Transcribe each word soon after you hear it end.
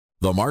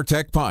The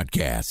Martech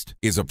Podcast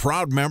is a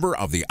proud member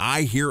of the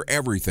I Hear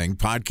Everything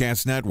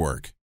Podcast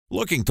Network.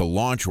 Looking to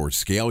launch or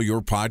scale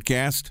your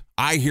podcast?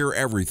 I Hear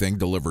Everything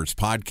delivers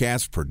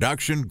podcast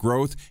production,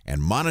 growth,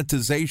 and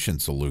monetization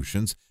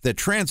solutions that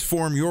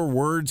transform your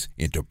words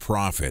into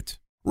profit.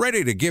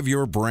 Ready to give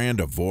your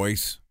brand a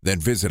voice? Then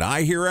visit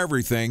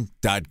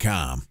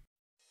iheareverything.com.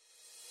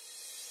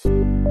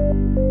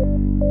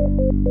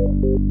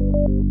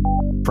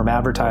 From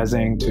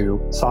advertising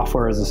to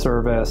software as a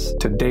service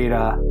to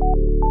data.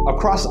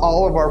 Across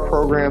all of our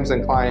programs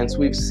and clients,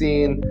 we've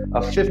seen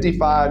a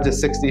 55 to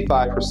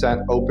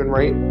 65% open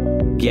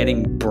rate.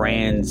 Getting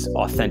brands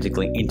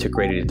authentically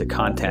integrated into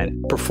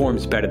content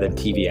performs better than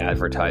TV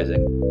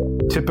advertising.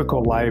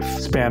 Typical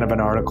lifespan of an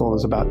article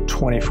is about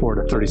 24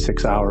 to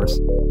 36 hours.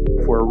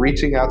 If we're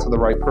reaching out to the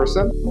right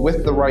person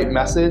with the right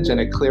message and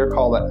a clear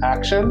call to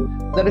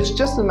action, then it's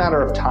just a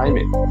matter of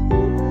timing.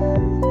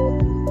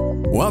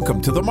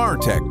 Welcome to the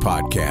Martech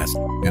Podcast,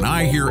 an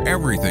I Hear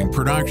Everything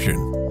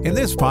production. In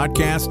this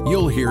podcast,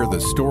 you'll hear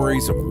the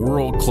stories of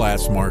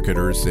world-class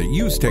marketers that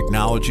use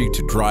technology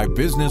to drive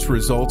business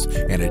results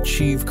and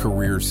achieve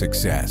career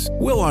success.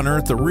 We'll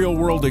unearth the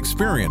real-world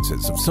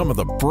experiences of some of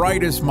the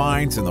brightest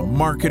minds in the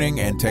marketing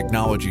and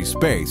technology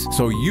space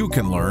so you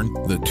can learn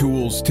the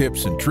tools,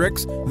 tips, and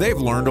tricks they've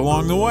learned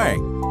along the way.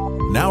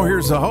 Now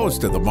here's the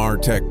host of the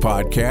Martech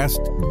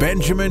Podcast,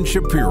 Benjamin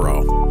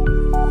Shapiro.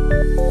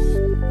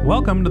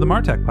 Welcome to the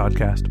Martech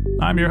Podcast.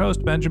 I'm your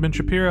host, Benjamin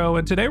Shapiro,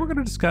 and today we're going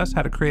to discuss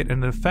how to create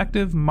an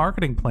effective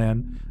marketing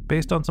plan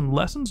based on some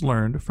lessons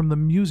learned from the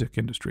music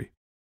industry.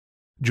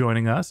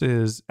 Joining us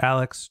is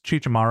Alex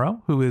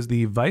Chichamaro, who is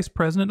the Vice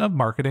President of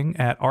Marketing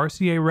at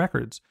RCA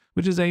Records,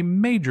 which is a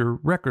major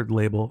record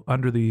label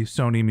under the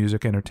Sony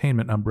Music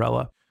Entertainment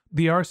umbrella.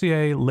 The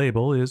RCA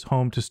label is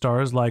home to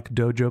stars like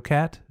Doja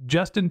Cat,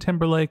 Justin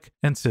Timberlake,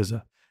 and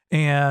SZA.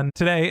 And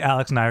today,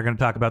 Alex and I are going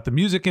to talk about the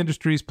music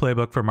industry's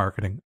playbook for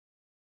marketing.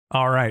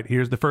 All right,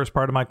 here's the first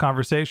part of my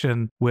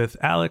conversation with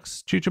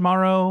Alex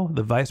Chichamaro,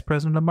 the Vice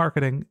President of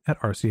Marketing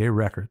at RCA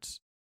Records.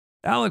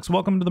 Alex,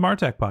 welcome to the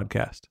Martech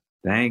Podcast.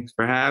 Thanks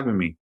for having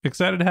me.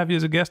 Excited to have you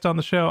as a guest on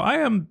the show. I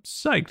am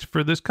psyched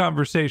for this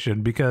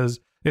conversation because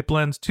it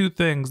blends two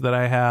things that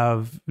I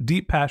have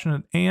deep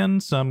passion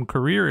and some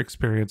career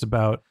experience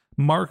about: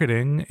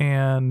 marketing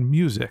and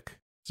music.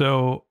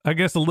 So I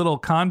guess a little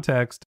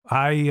context,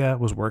 I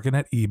was working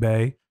at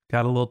eBay.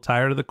 Got a little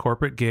tired of the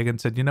corporate gig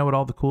and said, you know what,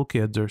 all the cool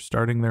kids are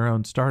starting their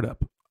own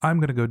startup. I'm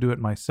going to go do it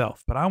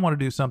myself, but I want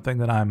to do something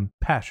that I'm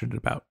passionate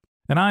about.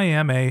 And I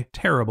am a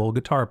terrible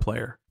guitar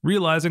player.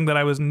 Realizing that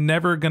I was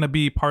never going to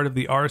be part of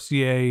the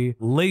RCA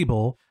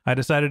label, I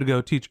decided to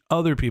go teach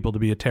other people to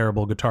be a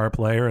terrible guitar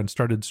player and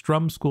started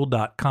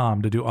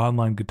strumschool.com to do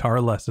online guitar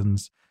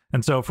lessons.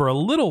 And so for a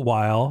little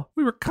while,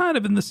 we were kind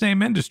of in the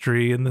same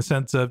industry in the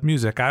sense of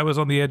music. I was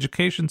on the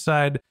education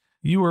side.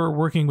 You were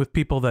working with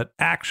people that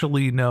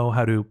actually know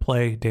how to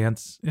play,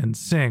 dance, and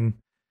sing.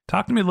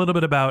 Talk to me a little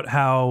bit about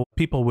how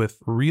people with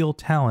real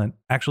talent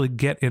actually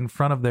get in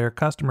front of their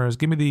customers.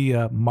 Give me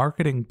the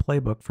marketing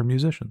playbook for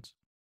musicians.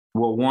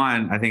 Well,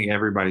 one, I think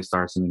everybody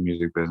starts in the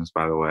music business,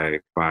 by the way,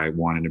 by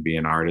wanting to be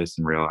an artist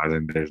and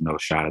realizing there's no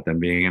shot at them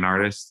being an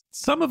artist.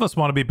 Some of us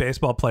want to be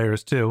baseball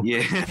players too.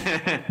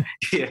 Yeah.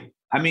 Yeah.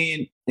 I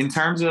mean, in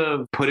terms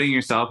of putting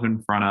yourself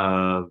in front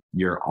of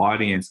your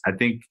audience, I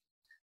think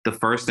the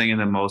first thing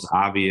and the most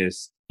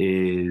obvious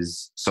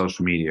is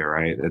social media,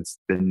 right? It's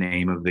the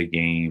name of the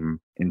game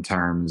in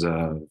terms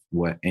of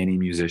what any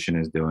musician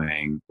is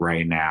doing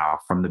right now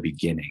from the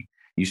beginning.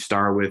 You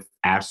start with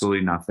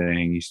absolutely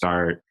nothing. You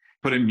start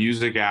putting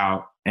music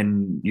out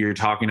and you're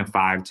talking to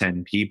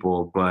 5-10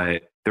 people.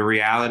 But the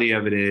reality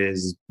of it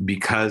is,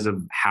 because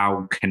of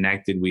how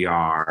connected we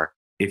are,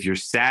 if you're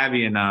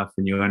savvy enough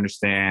and you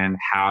understand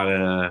how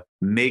to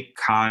make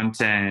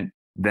content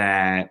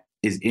that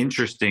is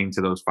interesting to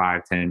those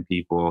 5-10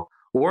 people,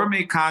 or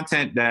make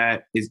content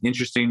that is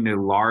interesting to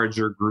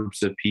larger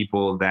groups of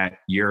people that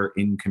you're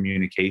in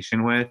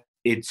communication with,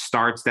 it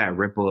starts that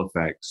ripple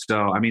effect.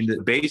 So, I mean, the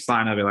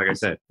baseline of it, like I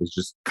said, is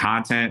just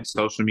content,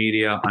 social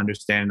media,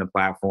 understanding the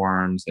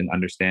platforms, and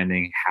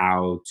understanding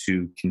how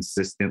to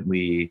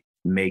consistently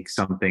make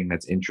something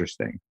that's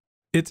interesting.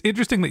 It's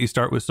interesting that you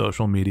start with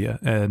social media.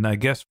 And I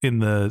guess in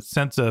the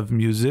sense of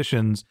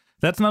musicians,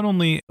 that's not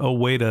only a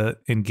way to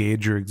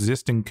engage your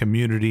existing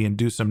community and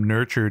do some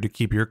nurture to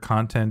keep your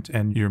content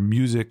and your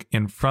music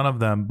in front of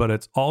them, but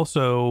it's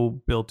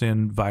also built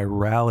in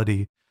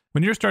virality.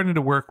 When you're starting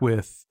to work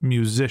with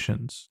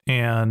musicians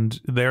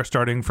and they're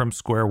starting from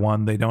square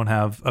one, they don't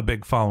have a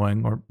big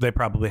following, or they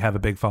probably have a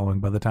big following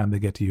by the time they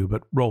get to you,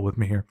 but roll with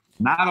me here.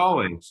 Not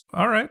always.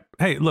 All right.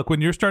 Hey, look,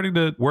 when you're starting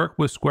to work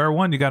with square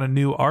one, you got a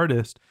new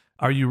artist.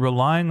 Are you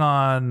relying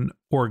on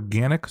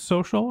organic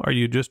social? Are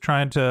you just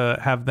trying to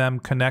have them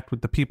connect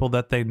with the people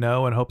that they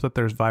know and hope that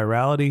there's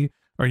virality?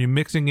 Are you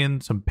mixing in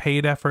some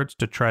paid efforts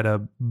to try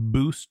to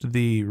boost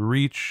the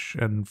reach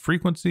and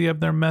frequency of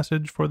their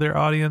message for their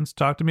audience?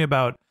 Talk to me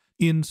about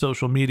in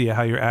social media,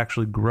 how you're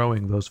actually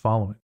growing those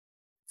following.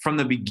 from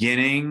the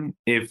beginning,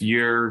 if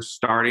you're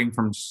starting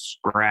from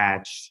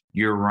scratch,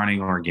 you're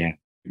running organic.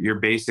 You're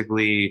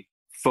basically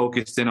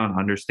focused in on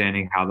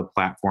understanding how the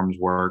platforms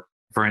work.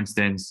 For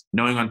instance,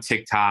 knowing on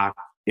TikTok,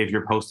 if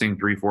you're posting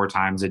 3-4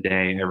 times a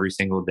day, every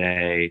single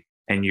day,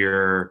 and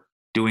you're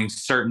doing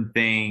certain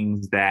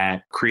things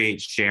that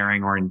create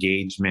sharing or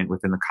engagement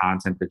within the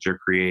content that you're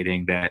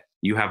creating, that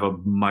you have a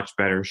much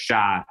better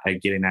shot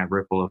at getting that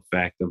ripple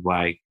effect of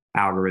like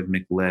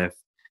algorithmic lift.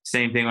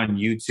 Same thing on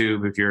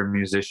YouTube if you're a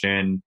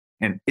musician.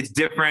 And it's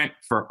different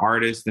for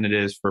artists than it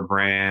is for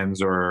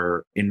brands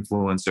or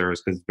influencers,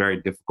 because it's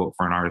very difficult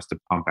for an artist to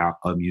pump out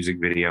a music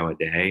video a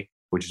day,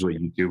 which is what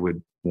YouTube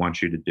would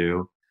want you to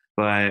do.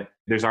 But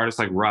there's artists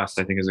like Russ,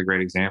 I think is a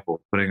great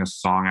example, putting a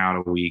song out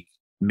a week,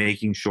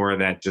 making sure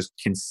that just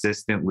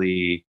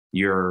consistently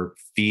you're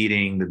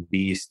feeding the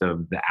beast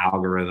of the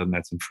algorithm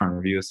that's in front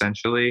of you,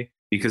 essentially.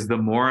 Because the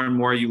more and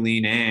more you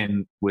lean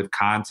in with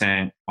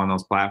content on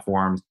those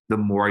platforms, the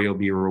more you'll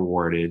be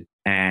rewarded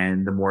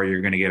and the more you're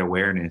going to get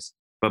awareness.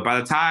 But by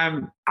the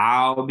time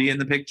I'll be in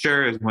the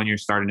picture is when you're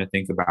starting to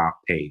think about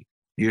paid.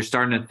 You're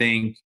starting to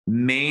think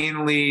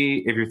mainly,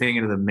 if you're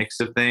thinking of the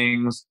mix of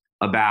things,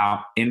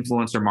 about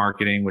influencer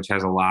marketing, which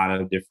has a lot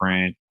of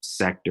different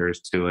sectors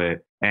to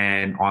it,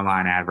 and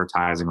online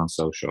advertising on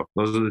social.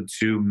 Those are the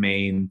two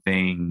main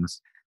things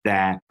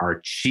that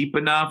are cheap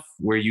enough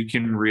where you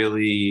can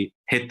really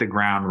hit the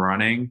ground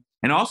running.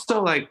 And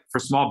also, like, for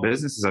small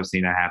businesses, I've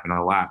seen that happen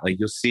a lot. Like,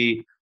 you'll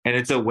see, and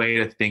it's a way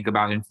to think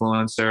about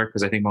influencer,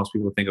 because I think most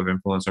people think of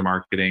influencer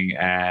marketing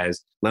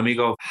as, let me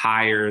go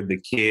hire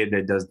the kid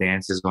that does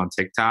dances on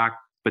TikTok,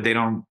 but they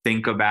don't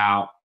think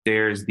about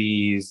there's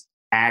these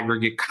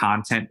aggregate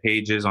content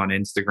pages on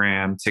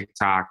Instagram,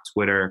 TikTok,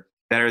 Twitter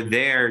that are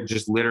there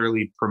just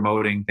literally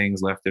promoting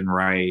things left and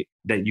right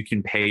that you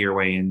can pay your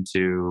way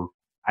into.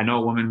 I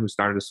know a woman who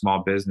started a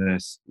small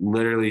business.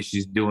 Literally,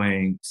 she's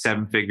doing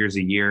 7 figures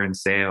a year in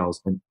sales.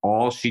 And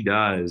all she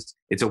does,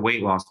 it's a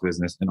weight loss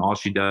business. And all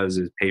she does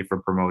is pay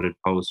for promoted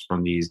posts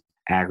from these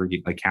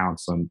aggregate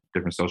accounts on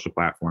different social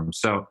platforms.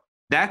 So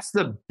that's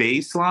the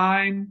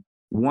baseline.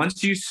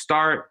 Once you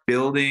start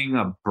building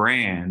a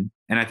brand,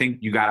 and I think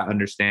you got to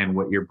understand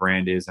what your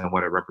brand is and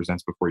what it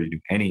represents before you do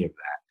any of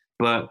that.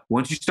 But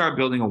once you start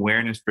building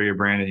awareness for your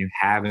brand and you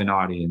have an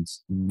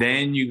audience,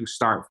 then you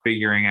start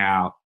figuring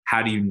out,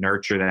 how do you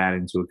nurture that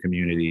into a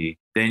community?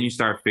 Then you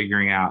start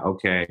figuring out,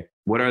 okay,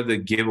 what are the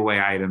giveaway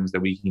items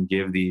that we can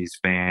give these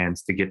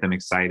fans to get them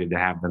excited to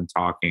have them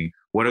talking?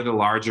 What are the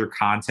larger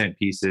content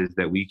pieces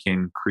that we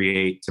can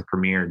create to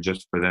premiere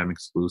just for them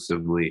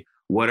exclusively?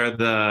 What are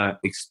the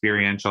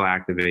experiential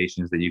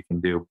activations that you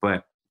can do?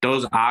 But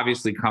those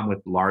obviously come with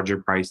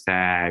larger price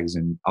tags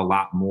and a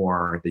lot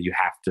more that you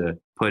have to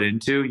put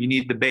into. You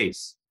need the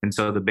base. And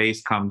so the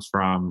base comes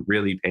from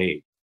really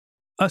paid.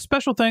 A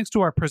special thanks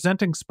to our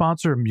presenting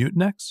sponsor,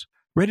 Mutinex.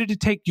 Ready to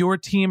take your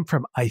team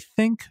from I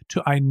think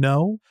to I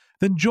know?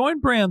 Then join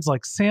brands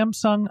like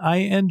Samsung,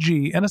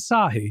 ING, and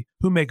Asahi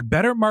who make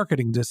better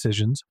marketing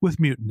decisions with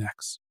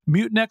Mutinex.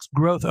 Mutinex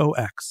Growth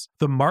OX,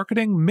 the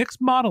marketing mix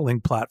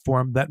modeling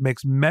platform that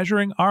makes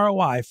measuring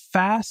ROI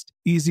fast,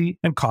 easy,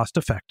 and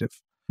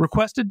cost-effective.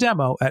 Request a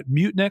demo at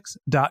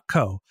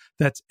mutinex.co.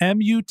 That's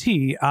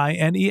MUTINEX.co.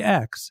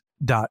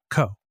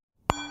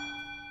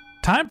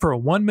 Time for a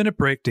 1-minute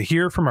break to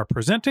hear from our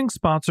presenting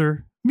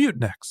sponsor,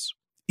 Mutinex.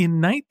 In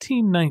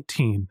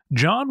 1919,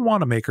 John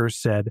Wanamaker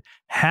said,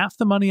 "Half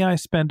the money I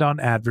spend on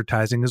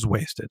advertising is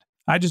wasted.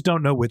 I just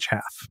don't know which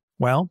half."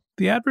 Well,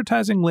 the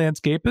advertising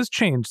landscape has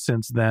changed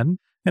since then,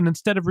 and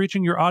instead of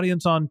reaching your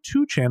audience on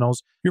 2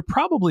 channels, you're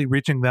probably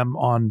reaching them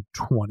on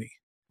 20.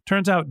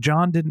 Turns out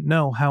John didn't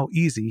know how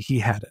easy he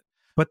had it.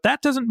 But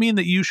that doesn't mean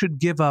that you should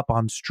give up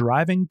on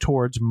striving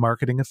towards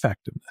marketing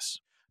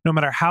effectiveness. No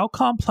matter how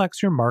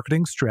complex your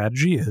marketing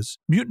strategy is,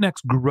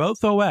 Mutinex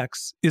Growth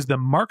OX is the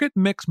market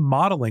mix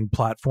modeling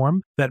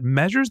platform that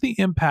measures the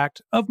impact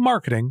of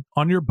marketing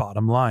on your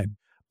bottom line.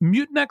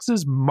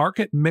 Mutinex's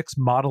market mix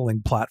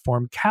modeling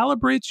platform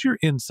calibrates your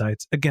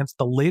insights against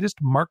the latest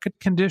market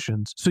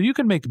conditions so you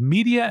can make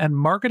media and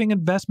marketing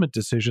investment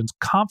decisions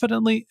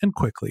confidently and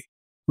quickly.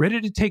 Ready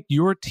to take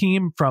your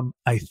team from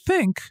I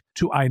think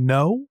to I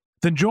know?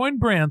 Then join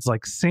brands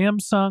like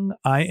Samsung,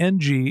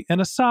 ING,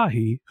 and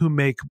Asahi who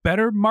make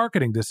better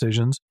marketing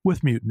decisions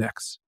with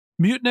Mutinex.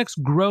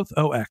 Mutinex Growth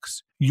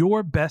OX.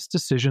 Your best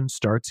decision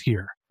starts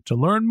here. To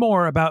learn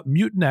more about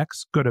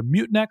Mutinex, go to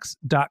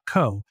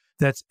mutinex.co.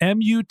 That's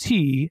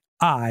MUTINEX.co.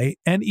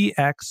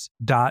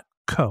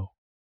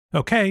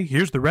 Okay,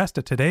 here's the rest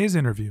of today's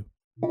interview.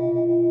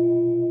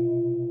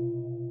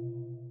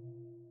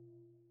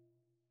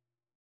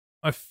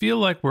 I feel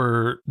like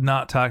we're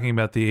not talking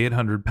about the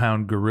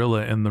 800-pound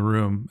gorilla in the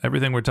room.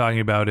 Everything we're talking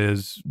about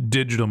is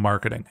digital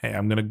marketing. Hey,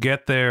 I'm going to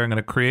get there. I'm going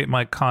to create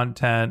my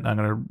content. I'm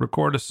going to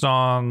record a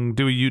song,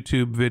 do a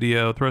YouTube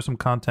video, throw some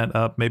content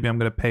up. Maybe I'm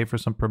going to pay for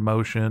some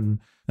promotion.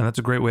 And that's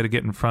a great way to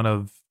get in front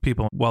of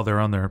people while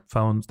they're on their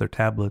phones, their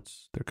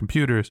tablets, their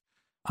computers.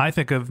 I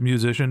think of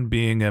musician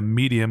being a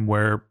medium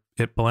where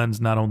it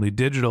blends not only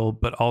digital,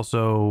 but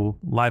also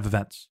live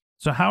events.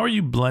 So how are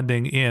you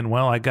blending in?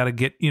 Well, I got to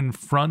get in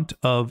front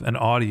of an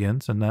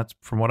audience. And that's,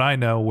 from what I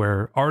know,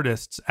 where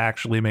artists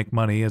actually make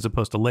money as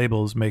opposed to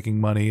labels making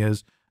money,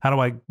 is how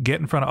do I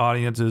get in front of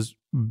audiences,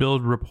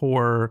 build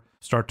rapport,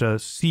 start to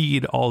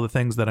seed all the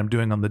things that I'm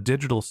doing on the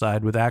digital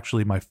side with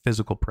actually my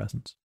physical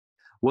presence?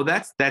 Well,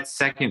 that's that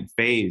second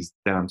phase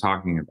that I'm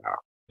talking about.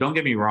 Don't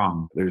get me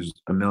wrong. There's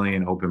a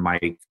million open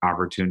mic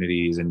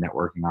opportunities and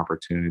networking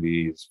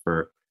opportunities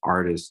for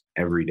artists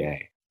every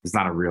day. It's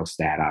not a real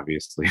stat,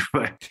 obviously,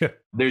 but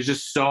there's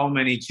just so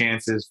many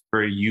chances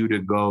for you to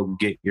go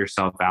get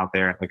yourself out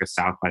there at like a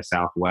South by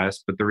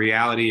Southwest. But the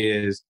reality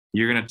is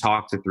you're going to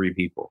talk to 3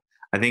 people.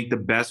 I think the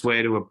best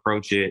way to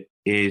approach it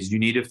is you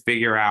need to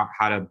figure out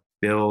how to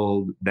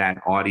build that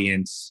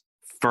audience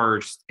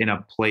first in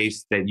a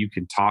place that you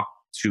can talk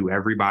to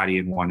everybody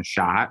in one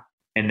shot.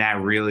 And that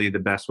really the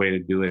best way to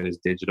do it is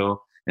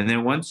digital. And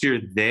then once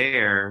you're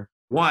there,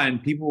 one,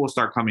 people will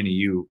start coming to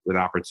you with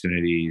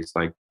opportunities.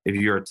 Like if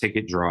you're a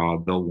ticket draw,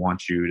 they'll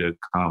want you to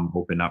come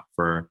open up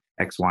for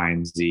X, Y,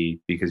 and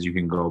Z because you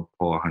can go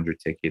pull 100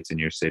 tickets in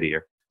your city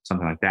or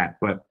something like that.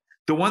 But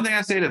the one thing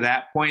I say to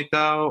that point,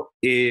 though,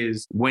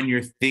 is when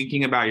you're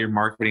thinking about your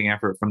marketing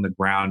effort from the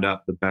ground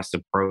up, the best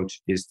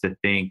approach is to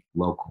think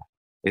local,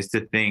 is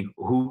to think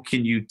who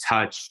can you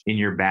touch in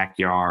your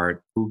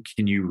backyard? Who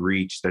can you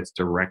reach that's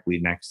directly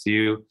next to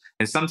you?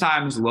 And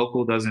sometimes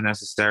local doesn't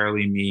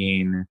necessarily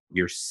mean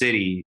your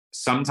city.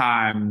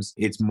 Sometimes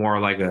it's more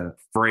like a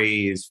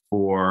phrase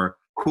for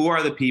who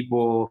are the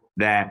people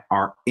that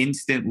are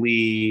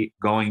instantly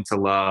going to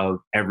love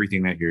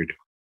everything that you're doing.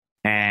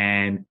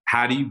 And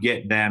how do you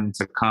get them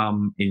to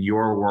come in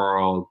your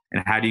world?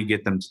 And how do you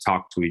get them to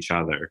talk to each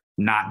other?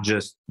 Not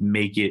just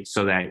make it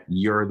so that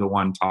you're the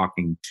one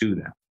talking to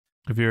them.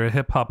 If you're a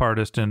hip hop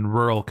artist in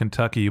rural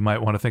Kentucky, you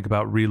might want to think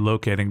about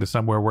relocating to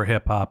somewhere where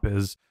hip hop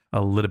is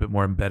a little bit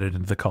more embedded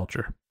into the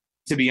culture.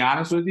 To be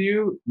honest with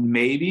you,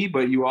 maybe,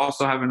 but you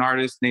also have an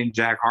artist named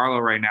Jack Harlow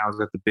right now who's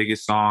got the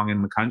biggest song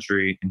in the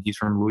country, and he's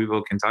from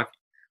Louisville, Kentucky.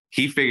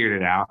 He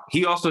figured it out.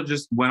 He also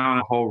just went on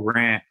a whole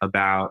rant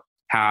about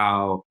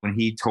how when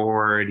he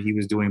toured, he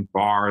was doing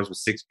bars with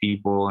 6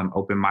 people and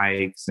open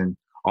mics and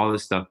all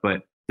this stuff.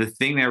 But the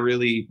thing that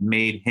really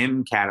made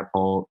him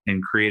catapult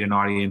and create an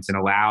audience and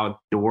allowed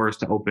doors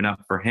to open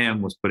up for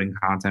him was putting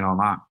content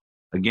online.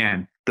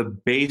 Again, the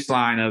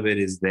baseline of it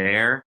is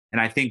there. And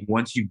I think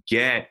once you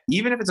get,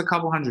 even if it's a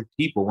couple hundred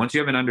people, once you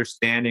have an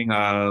understanding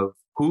of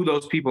who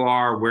those people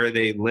are, where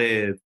they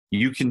live,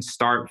 you can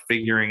start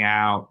figuring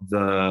out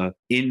the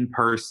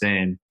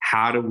in-person,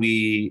 how do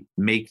we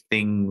make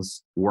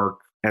things work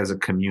as a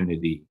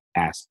community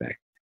aspect?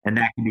 And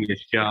that can be a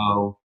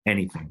show,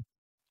 anything.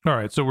 All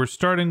right, so we're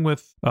starting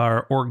with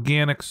our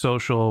organic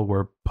social.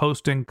 We're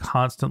posting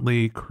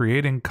constantly,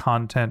 creating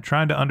content,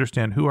 trying to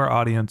understand who our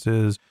audience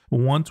is.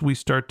 Once we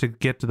start to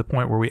get to the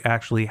point where we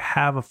actually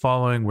have a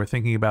following, we're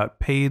thinking about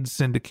paid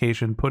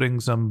syndication, putting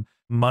some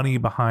money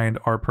behind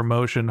our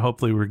promotion.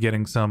 Hopefully we're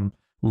getting some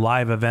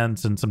live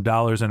events and some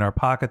dollars in our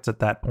pockets at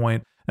that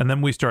point. And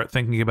then we start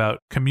thinking about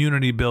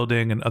community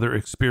building and other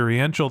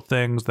experiential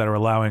things that are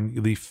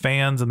allowing the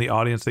fans and the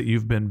audience that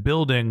you've been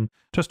building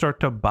to start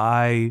to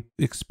buy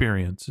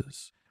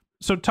experiences.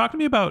 So talk to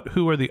me about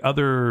who are the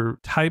other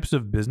types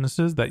of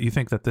businesses that you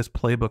think that this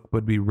playbook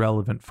would be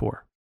relevant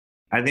for.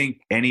 I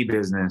think any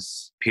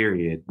business,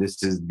 period,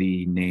 this is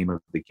the name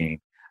of the game.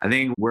 I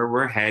think where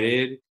we're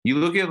headed, you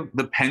look at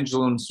the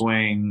pendulum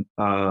swing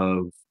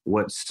of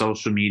what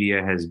social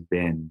media has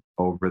been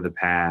over the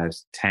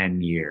past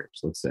 10 years,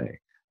 let's say.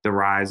 The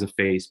rise of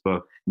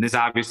Facebook. And this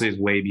obviously is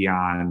way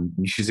beyond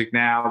music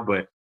now,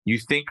 but you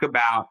think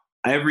about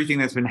everything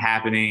that's been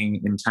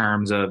happening in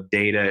terms of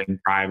data and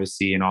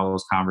privacy and all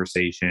those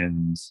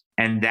conversations,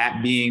 and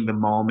that being the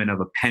moment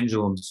of a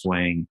pendulum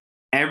swing.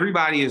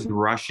 Everybody is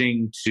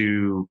rushing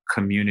to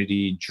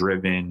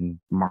community-driven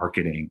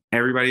marketing.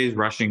 Everybody is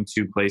rushing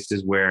to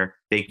places where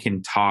they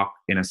can talk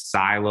in a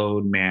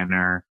siloed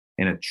manner,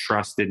 in a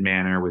trusted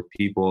manner with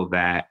people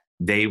that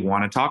they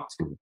want to talk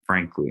to,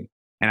 frankly.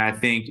 And I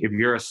think if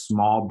you're a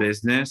small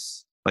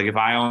business, like if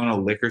I own a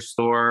liquor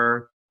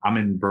store, I'm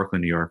in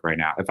Brooklyn, New York right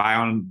now. If I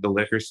own the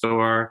liquor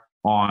store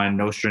on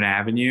Nostrand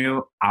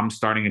Avenue, I'm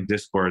starting a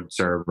Discord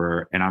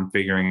server and I'm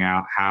figuring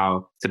out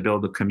how to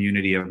build a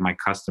community of my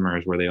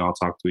customers where they all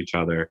talk to each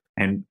other.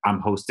 And I'm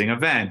hosting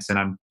events and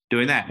I'm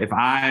doing that. If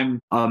I'm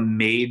a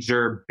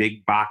major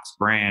big box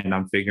brand,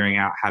 I'm figuring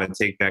out how to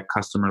take that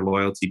customer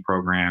loyalty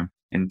program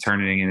and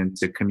turning it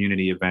into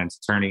community events,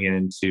 turning it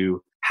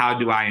into how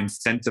do I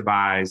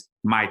incentivize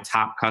my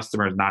top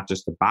customers not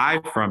just to buy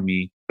from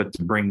me, but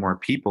to bring more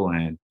people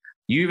in?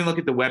 You even look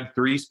at the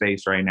Web3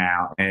 space right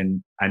now,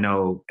 and I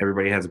know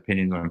everybody has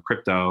opinions on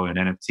crypto and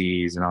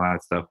NFTs and all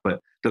that stuff, but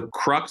the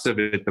crux of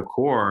it, the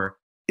core,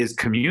 is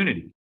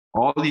community.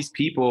 All these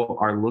people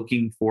are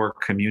looking for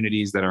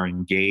communities that are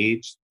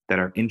engaged, that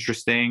are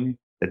interesting,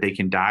 that they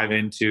can dive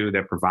into,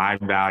 that provide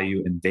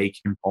value, and they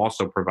can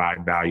also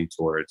provide value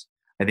towards.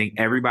 I think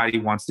everybody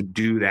wants to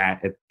do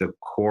that at the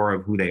core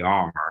of who they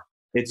are.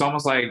 It's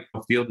almost like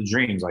a field of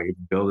dreams. Like if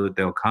you build it,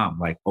 they'll come.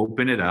 Like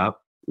open it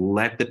up,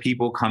 let the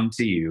people come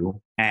to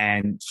you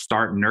and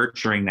start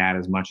nurturing that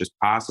as much as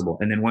possible.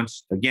 And then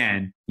once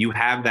again, you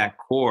have that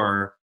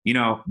core,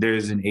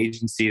 there's an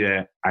agency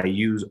that I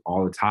use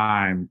all the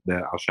time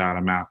that I'll shout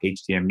them out,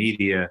 HTM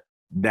Media,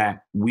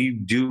 that we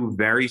do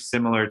very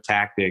similar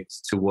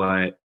tactics to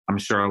what I'm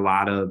sure a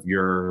lot of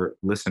your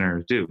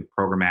listeners do.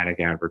 Programmatic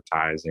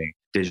advertising,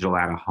 digital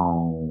out of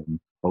home,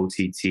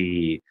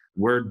 OTT.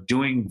 We're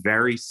doing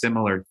very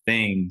similar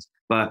things.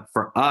 But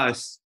for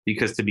us,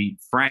 because to be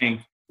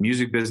frank,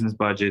 music business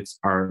budgets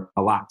are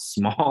a lot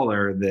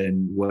smaller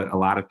than what a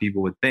lot of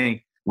people would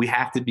think. We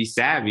have to be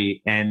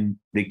savvy. And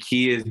the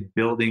key is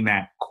building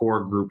that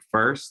core group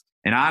first.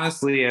 And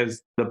honestly,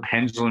 as the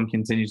pendulum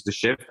continues to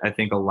shift, I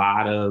think a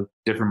lot of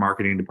different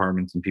marketing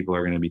departments and people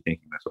are going to be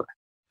thinking this way.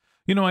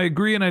 I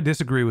agree and I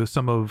disagree with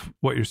some of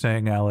what you're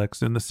saying,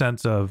 Alex, in the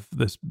sense of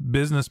this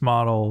business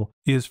model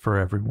is for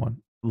everyone.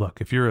 Look,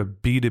 if you're a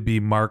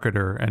B2B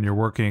marketer and you're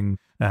working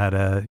at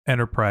an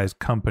enterprise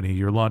company,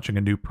 you're launching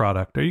a new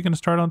product, are you going to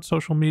start on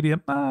social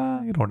media?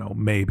 You don't know,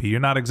 maybe. You're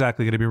not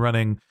exactly going to be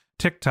running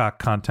TikTok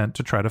content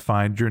to try to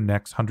find your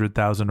next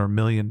 $100,000 or $1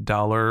 million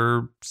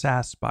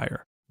SaaS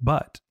buyer.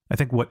 But I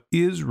think what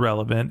is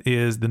relevant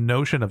is the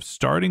notion of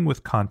starting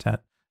with content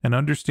and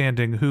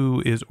understanding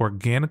who is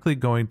organically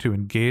going to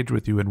engage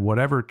with you in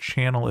whatever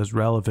channel is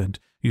relevant,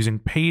 using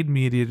paid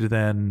media to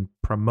then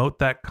promote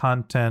that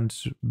content,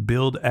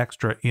 build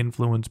extra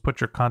influence,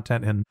 put your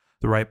content in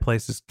the right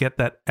places, get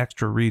that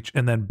extra reach,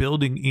 and then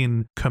building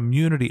in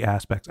community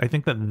aspects. I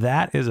think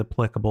that is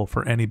applicable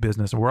for any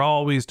business. We're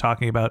always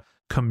talking about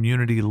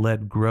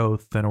community-led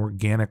growth and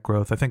organic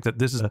growth. I think that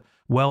this is a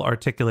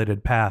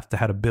well-articulated path to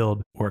how to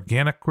build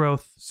organic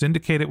growth,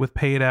 syndicate it with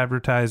paid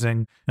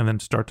advertising, and then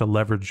start to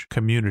leverage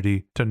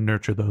community to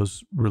nurture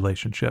those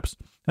relationships.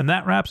 And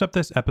that wraps up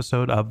this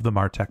episode of the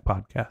MarTech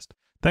Podcast.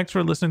 Thanks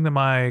for listening to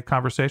my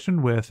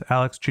conversation with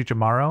Alex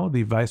Chichamaro,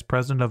 the Vice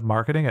President of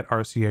Marketing at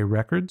RCA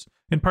Records.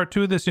 In part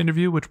 2 of this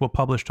interview, which we'll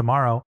publish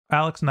tomorrow,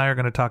 Alex and I are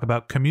going to talk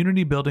about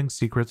community building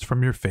secrets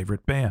from your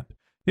favorite band.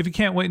 If you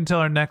can't wait until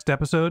our next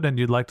episode and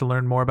you'd like to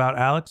learn more about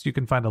Alex, you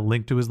can find a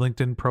link to his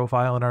LinkedIn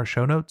profile in our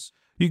show notes.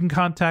 You can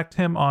contact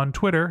him on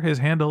Twitter. His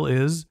handle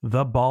is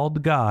The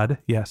Bald God.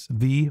 Yes,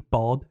 The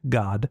Bald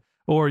God.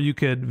 Or you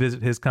could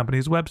visit his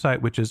company's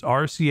website, which is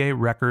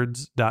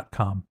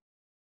rcarecords.com.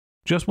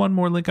 Just one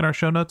more link in our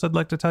show notes I'd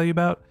like to tell you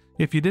about.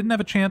 If you didn't have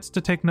a chance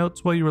to take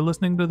notes while you were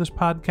listening to this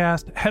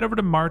podcast, head over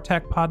to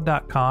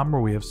martechpod.com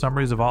where we have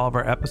summaries of all of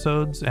our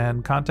episodes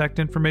and contact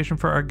information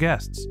for our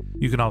guests.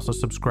 You can also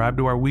subscribe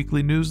to our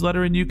weekly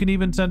newsletter, and you can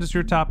even send us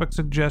your topic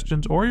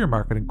suggestions or your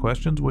marketing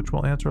questions, which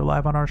we'll answer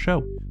live on our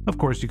show. Of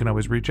course, you can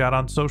always reach out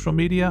on social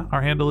media.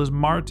 Our handle is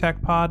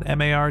martechpod,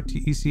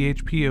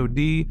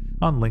 MarTechPod,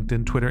 on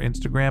LinkedIn, Twitter,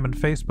 Instagram, and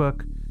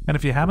Facebook. And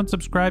if you haven't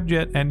subscribed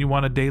yet and you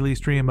want a daily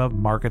stream of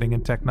marketing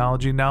and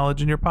technology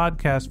knowledge in your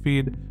podcast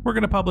feed, we're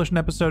going to publish an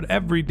episode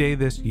every day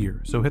this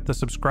year. So hit the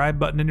subscribe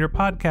button in your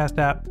podcast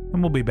app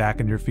and we'll be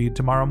back in your feed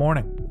tomorrow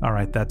morning. All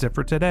right, that's it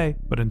for today.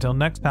 But until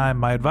next time,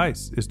 my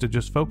advice is to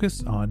just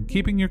focus on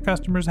keeping your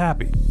customers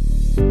happy.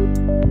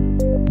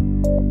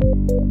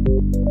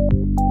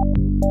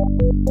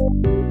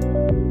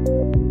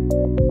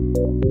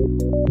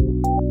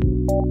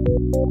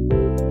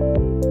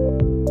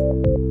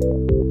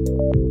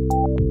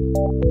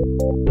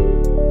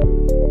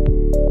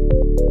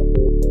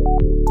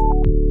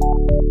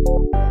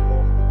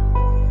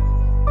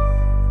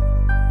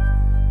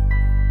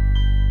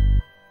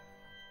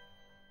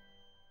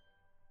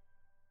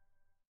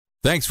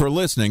 Thanks for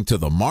listening to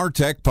the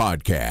MarTech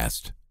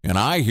Podcast, an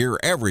I Hear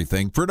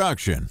Everything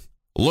production.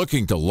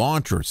 Looking to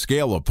launch or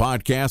scale a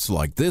podcast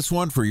like this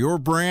one for your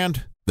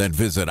brand? Then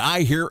visit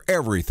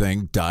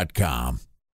iheareverything.com.